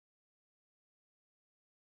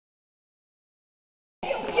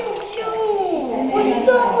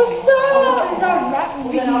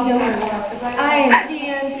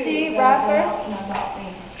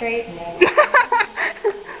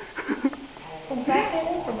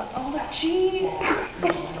Gee,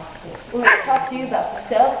 let's talk to you about the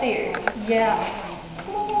cell theory. Yeah.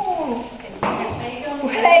 Come on.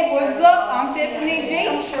 Hey, what's up? I'm Tiffany G.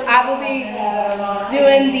 I will be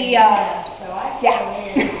doing the,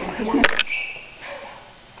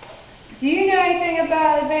 Do you know anything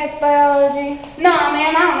about advanced biology? Nah,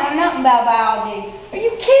 man, I don't know nothing about biology. Are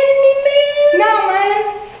you kidding me, man? No, man.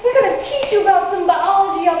 We're going to teach you about some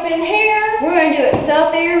biology up in here. We're going to do a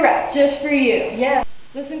cell theory rap just for you. Yeah.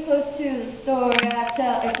 Listen close to the story I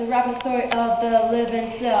tell. It's a rapping story of the living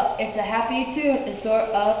cell. It's a happy tune, a sort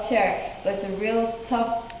of terror, but it's a real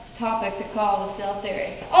tough topic to call the cell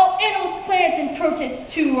theory. All animals, plants, and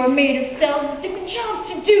protists too are made of cells with different jobs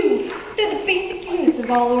to do. They're the basic units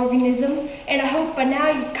of all organisms, and I hope by now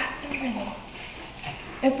you've got the rhythm.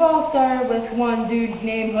 It all started with one dude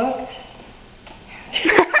named Hook.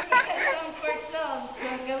 Some quick cells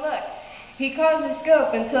took a look. He caused a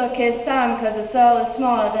scope and took his time because a cell is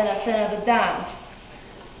smaller than a thin of a dime.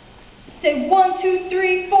 Say 1, 2,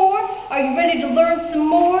 3, 4. Are you ready to learn some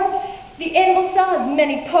more? The animal cell has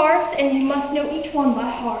many parts, and you must know each one by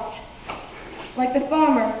heart. Like the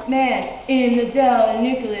farmer, man, in the dell, the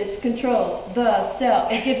nucleus controls the cell.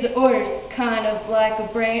 It gives the orders, kind of like a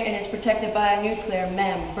brain, and is protected by a nuclear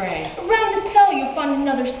membrane. Around the cell, you'll find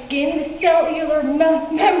another skin. The cellular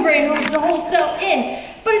membrane holds the whole cell in.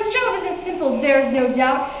 But its job isn't simple, there's no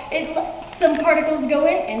doubt. Some particles go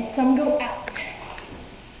in, and some go out.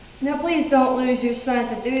 Now please don't lose your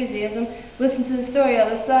science enthusiasm. Listen to the story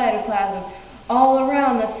of the cytoplasm. All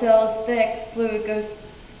around the cell's thick fluid goes,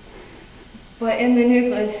 but in the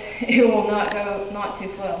nucleus it will not too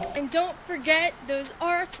flow. And don't forget those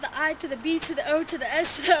R to the I to the B to the O to the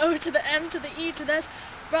S to the O to the M to the E to the S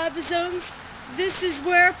ribosomes. This is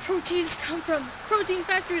where proteins come from. Protein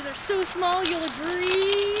factors are so small you'll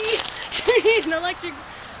agree. You need an electric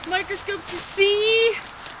microscope to see.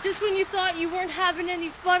 Just when you thought you weren't having any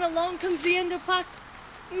fun, along comes the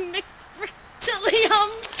endoplasmic reticulum.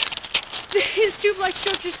 These tube-like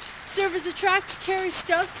structures serve as a track to carry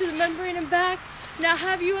stuff to the membrane and back. Now,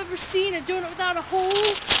 have you ever seen a donut without a hole?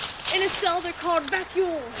 In a cell, they're called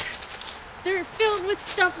vacuoles. They're filled with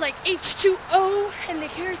stuff like H2O, and they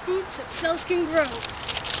carry food so cells can grow.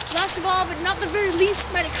 Last of all, but not the very least,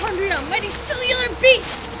 mitochondria, mighty cellular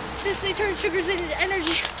beasts, since they turn sugars into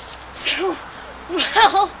energy. So,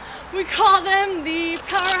 well, we call them the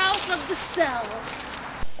powerhouse of the cell.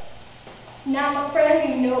 Now, my friend,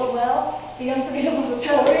 you know it well, the unforgettable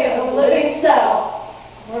story of a living cell.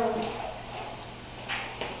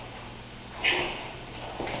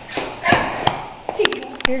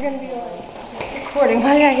 You're going to be like, recording.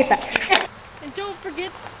 Why did I get that? And don't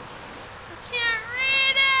forget